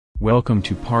Welcome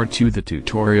to part 2 the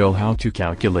tutorial how to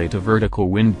calculate a vertical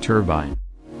wind turbine.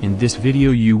 In this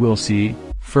video you will see,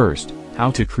 first,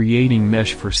 how to creating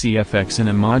mesh for CFX in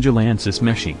a module ANSYS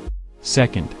meshing.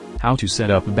 Second, how to set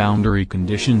up boundary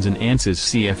conditions in ANSYS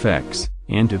CFX,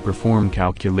 and to perform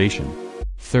calculation.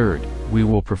 Third, we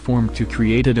will perform to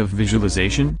create a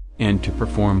visualization, and to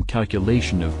perform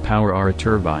calculation of power our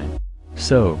turbine.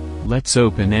 So, let's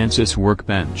open ANSYS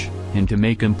Workbench, and to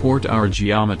make import our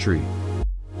geometry.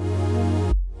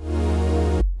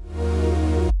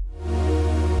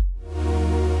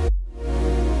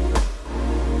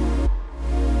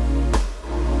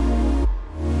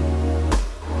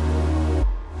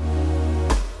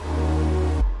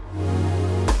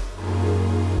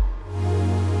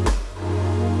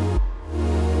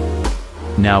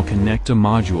 Now connect a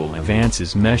module of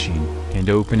ANSYS meshing, and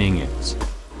opening it.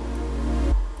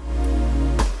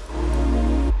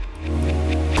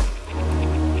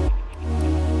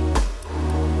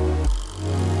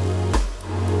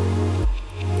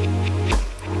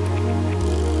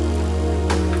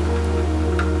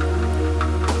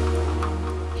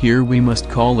 Here we must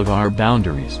call of our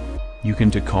boundaries. You can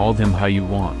to call them how you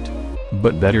want,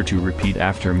 but better to repeat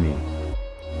after me.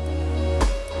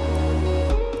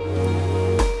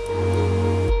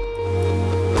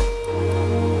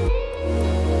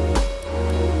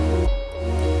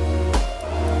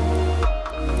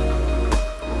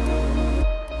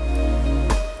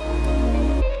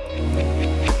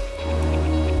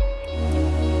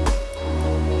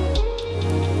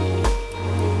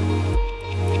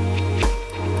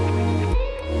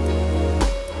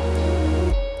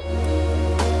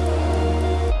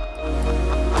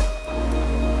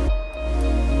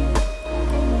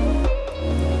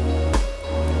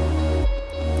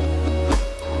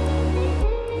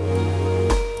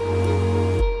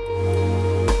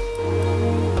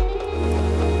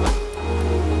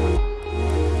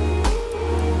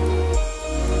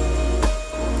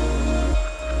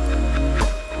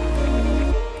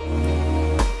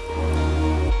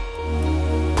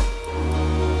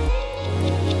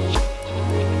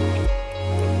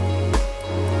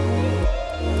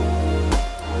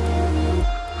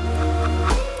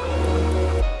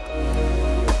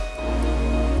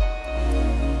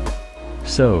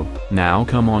 So, now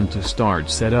come on to start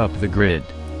set up the grid.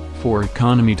 For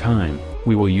economy time,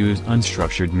 we will use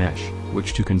unstructured mesh,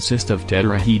 which to consist of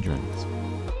tetrahedrons.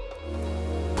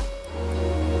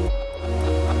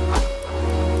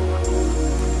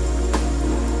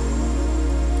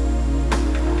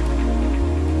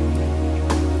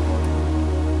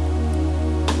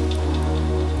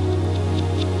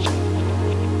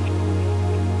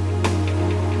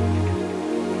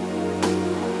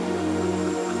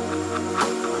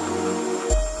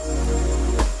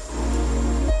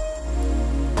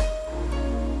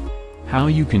 How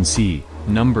you can see,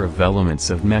 number of elements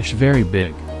of mesh very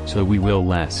big, so we will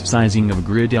less sizing of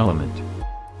grid element.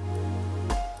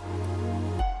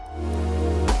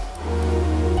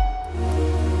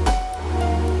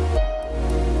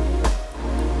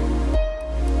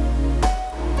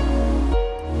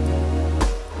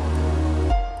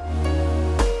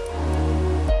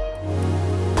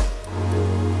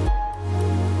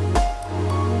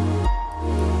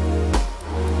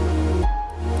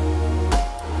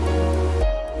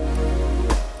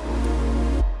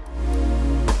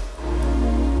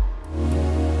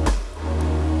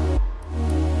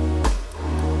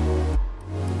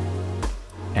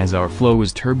 As our flow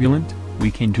is turbulent, we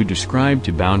can to describe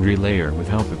to boundary layer with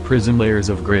help of prism layers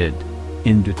of grid.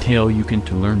 In detail you can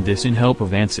to learn this in help of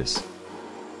ANSYS.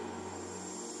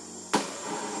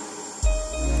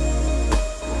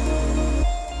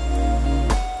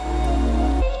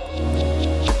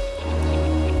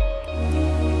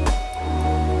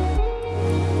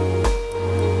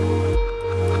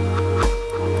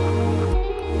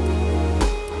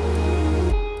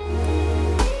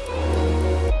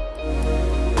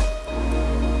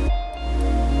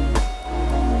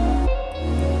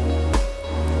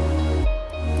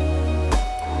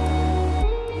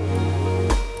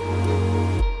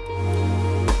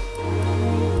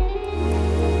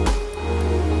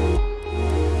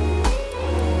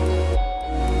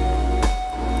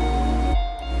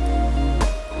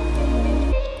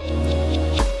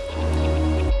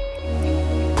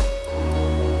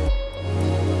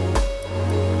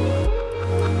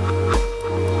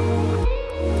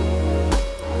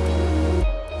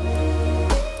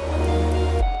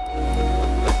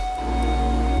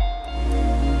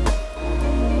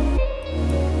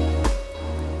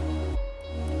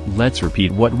 Let's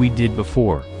repeat what we did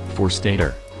before, for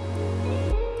stator.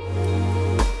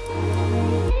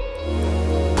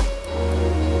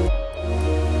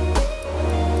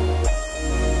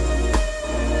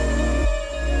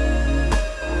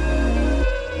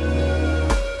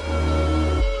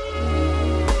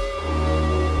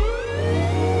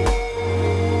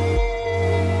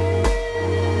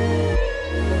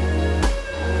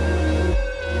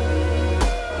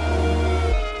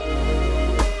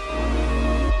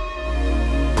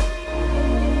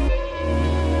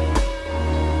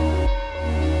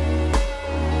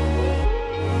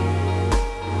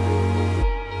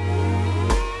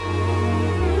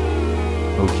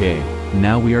 OK,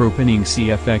 now we are opening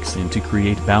CFX in to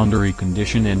create boundary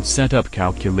condition and setup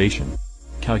calculation.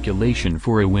 Calculation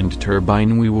for a wind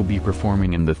turbine we will be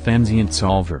performing in the Transient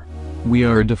solver. We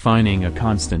are defining a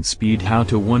constant speed how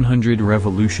to 100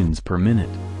 revolutions per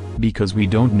minute. Because we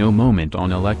don't know moment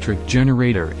on electric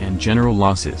generator and general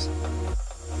losses.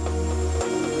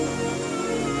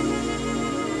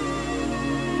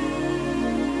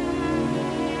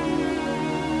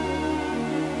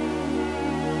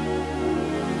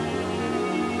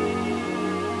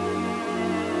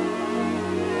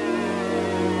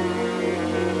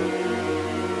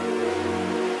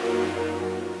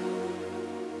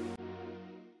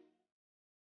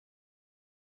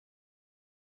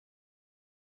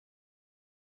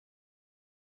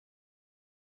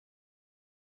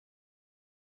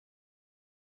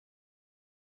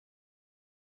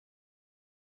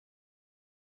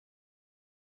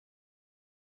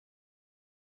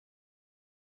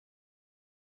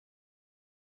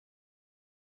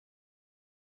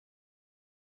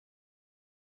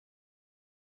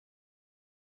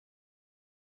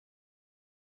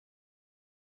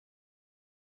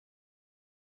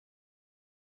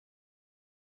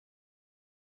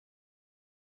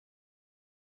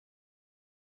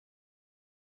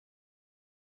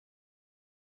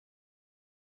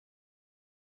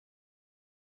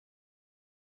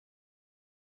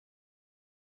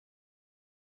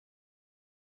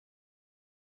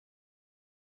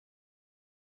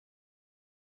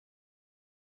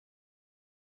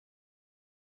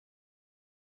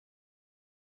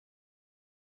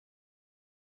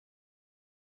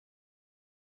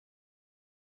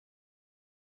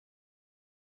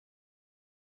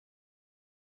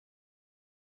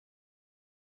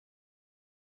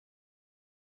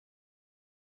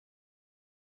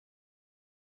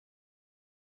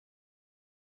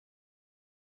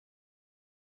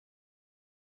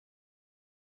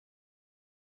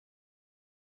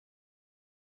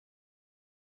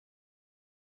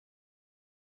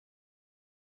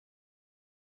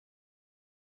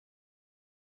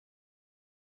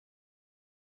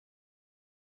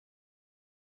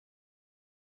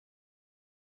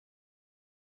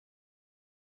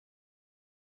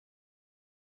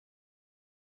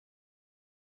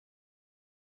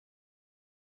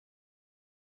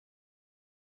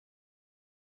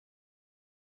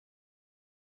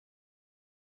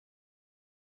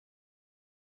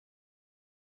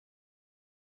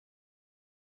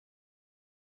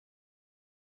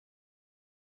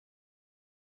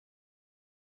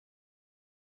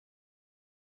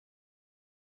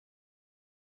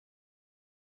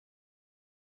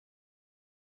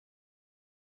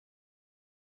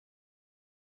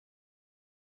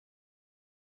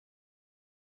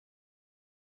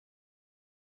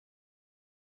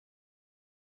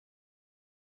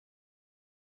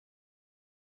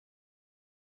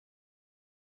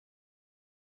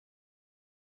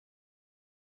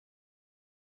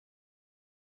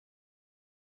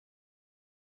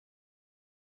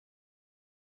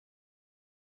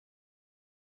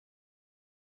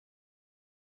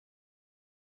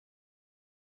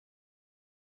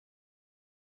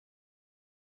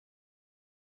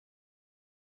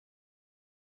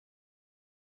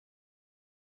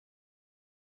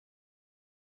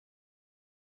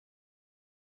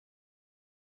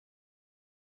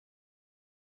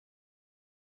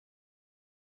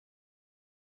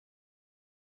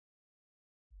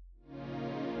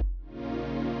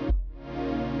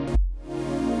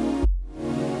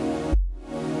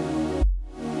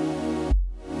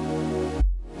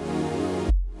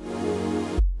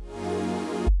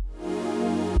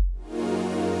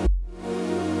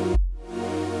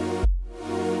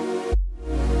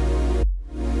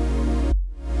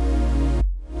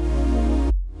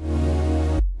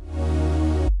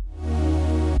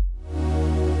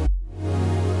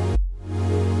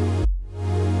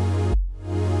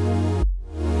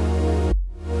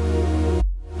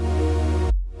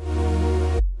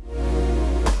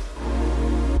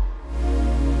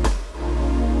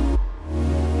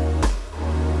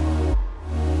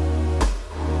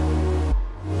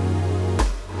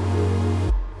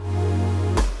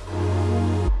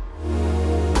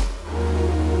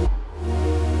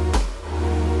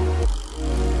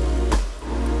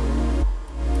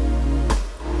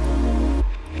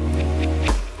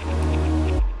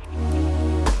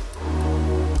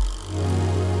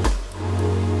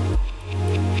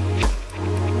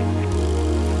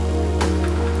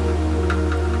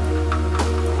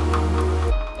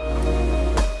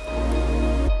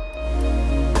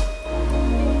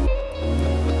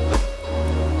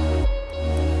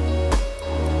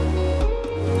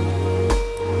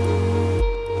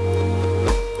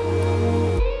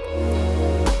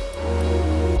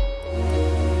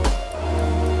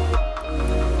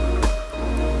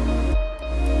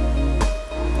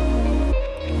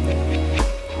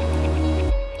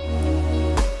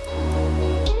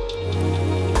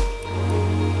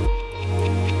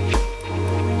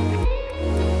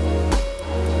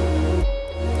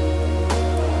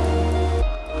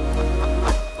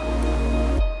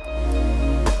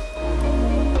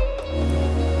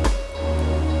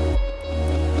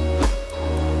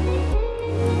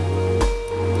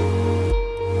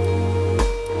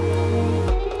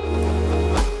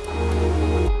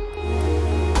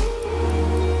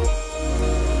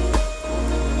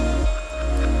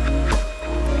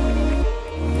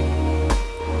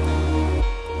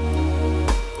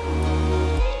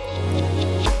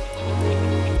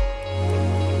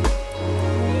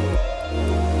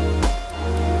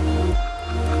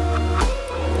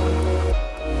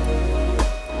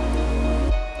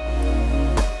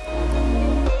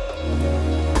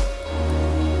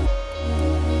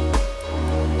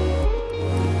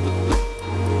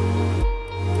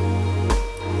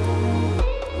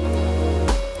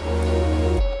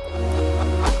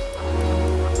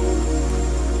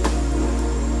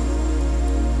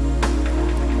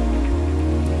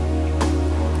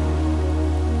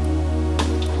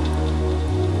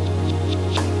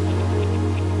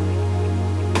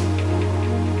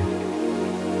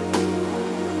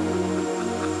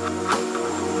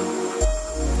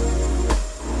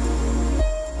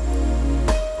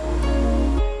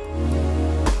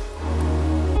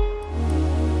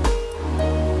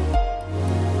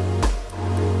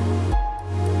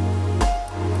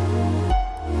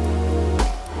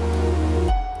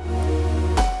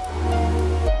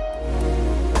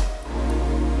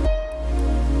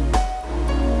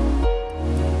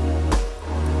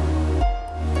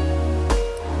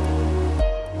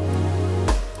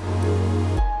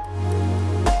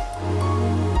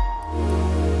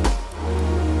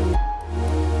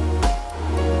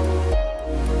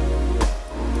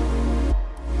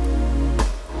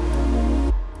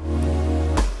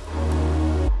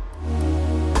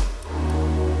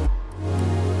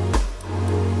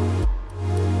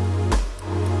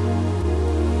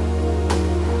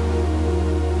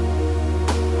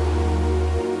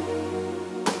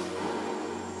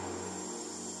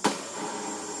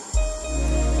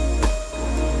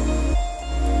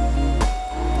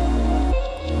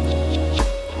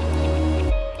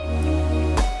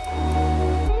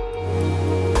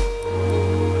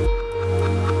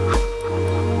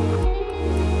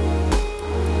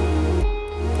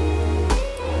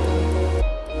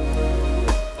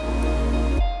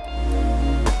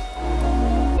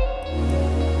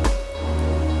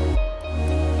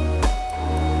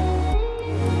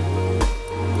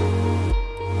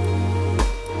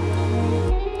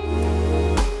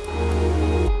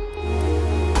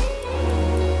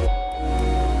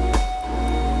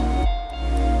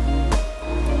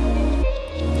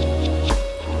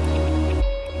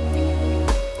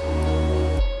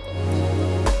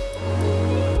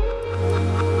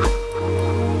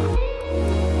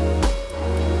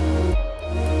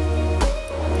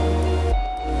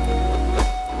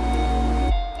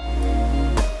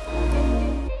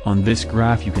 From this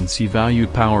graph you can see value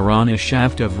power on a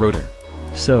shaft of rotor.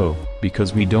 So,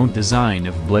 because we don't design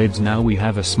of blades now, we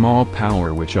have a small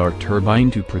power which our turbine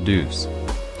to produce.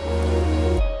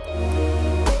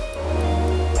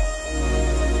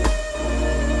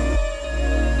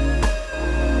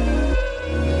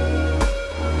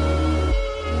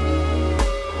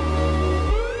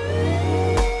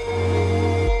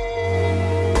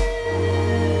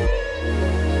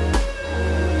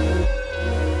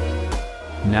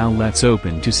 Now let's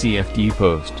open to CFD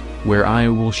post, where I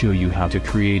will show you how to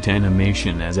create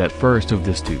animation as at first of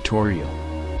this tutorial.